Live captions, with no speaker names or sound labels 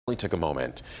Took a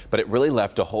moment, but it really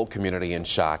left a whole community in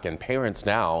shock and parents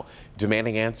now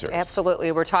demanding answers.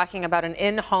 Absolutely. We're talking about an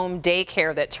in-home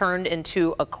daycare that turned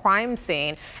into a crime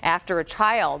scene after a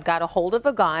child got a hold of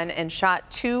a gun and shot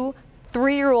two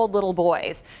 3-year-old little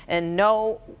boys. And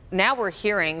now we're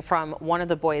hearing from one of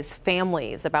the boys'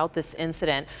 families about this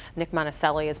incident. Nick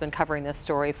Monticelli has been covering this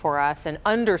story for us, and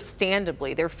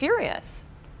understandably, they're furious.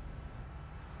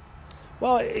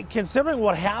 Well, considering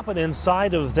what happened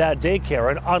inside of that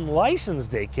daycare, an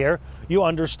unlicensed daycare, you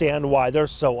understand why they're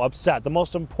so upset. The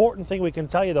most important thing we can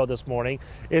tell you, though, this morning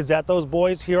is that those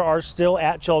boys here are still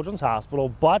at Children's Hospital,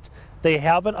 but they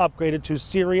have been upgraded to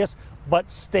serious but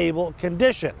stable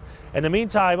condition. In the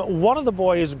meantime, one of the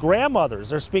boys'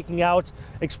 grandmothers are speaking out,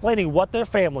 explaining what their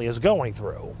family is going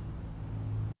through.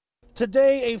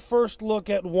 Today, a first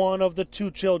look at one of the two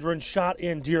children shot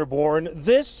in Dearborn.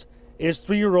 This is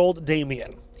 3-year-old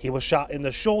Damien. He was shot in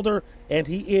the shoulder and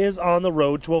he is on the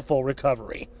road to a full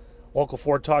recovery. Local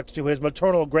 4 talked to his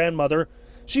maternal grandmother.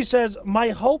 She says, "My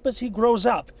hope is he grows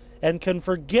up and can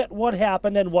forget what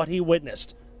happened and what he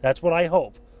witnessed. That's what I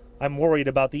hope. I'm worried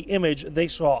about the image they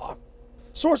saw."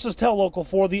 Sources tell Local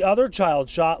 4 the other child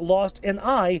shot lost an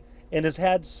eye and has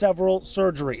had several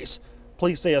surgeries.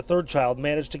 Police say a third child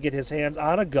managed to get his hands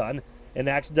on a gun and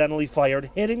accidentally fired,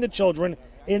 hitting the children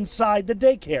inside the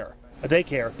daycare. A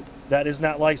daycare that is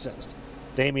not licensed.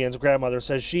 Damien's grandmother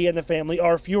says she and the family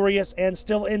are furious and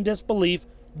still in disbelief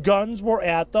guns were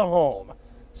at the home.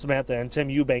 Samantha and Tim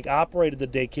Eubank operated the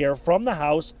daycare from the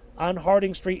house on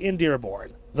Harding Street in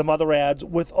Dearborn. The mother adds,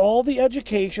 with all the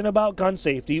education about gun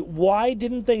safety, why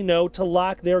didn't they know to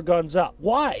lock their guns up?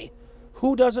 Why?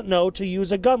 Who doesn't know to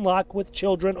use a gun lock with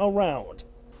children around?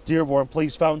 Dearborn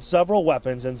police found several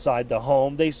weapons inside the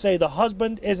home. They say the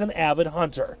husband is an avid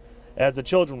hunter. As the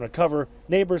children recover,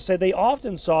 neighbors say they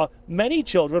often saw many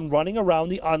children running around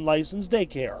the unlicensed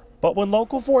daycare. But when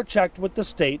Local 4 checked with the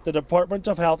state, the Department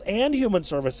of Health and Human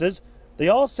Services, they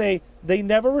all say they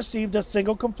never received a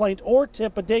single complaint or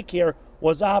tip a daycare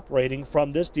was operating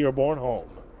from this Dearborn home.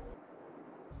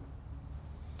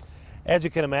 As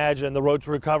you can imagine, the road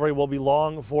to recovery will be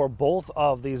long for both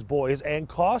of these boys and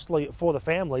costly for the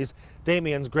families.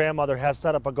 Damien's grandmother has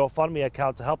set up a GoFundMe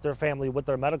account to help their family with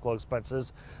their medical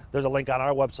expenses. There's a link on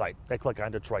our website at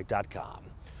clickondetroit.com.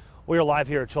 We are live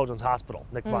here at Children's Hospital.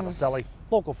 Nick Monticelli,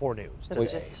 Local 4 News.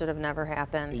 This just should have never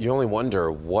happened. You only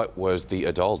wonder, what was the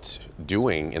adult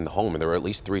doing in the home? And there were at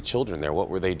least 3 children there. What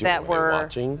were they doing? That were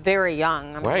watching? very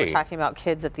young. I mean, right. We're talking about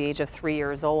kids at the age of 3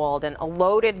 years old, and a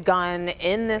loaded gun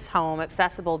in this home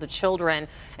accessible to children.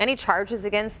 Any charges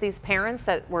against these parents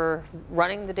that were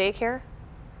running the daycare?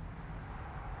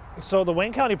 So the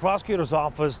Wayne County Prosecutor's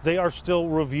Office, they are still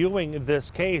reviewing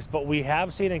this case, but we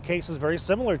have seen in cases very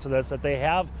similar to this that they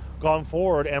have gone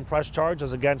forward and pressed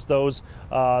charges against those,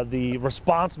 the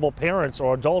responsible parents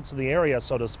or adults in the area,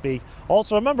 so to speak.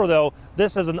 Also remember, though,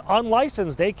 this is an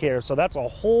unlicensed daycare, so that's a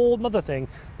whole nother thing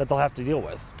that they'll have to deal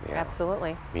with. Yeah.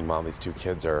 Absolutely. Meanwhile, these 2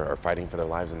 kids are fighting for their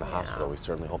lives in the hospital. We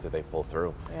certainly hope that they pull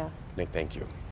through. Yes. Nick, thank you.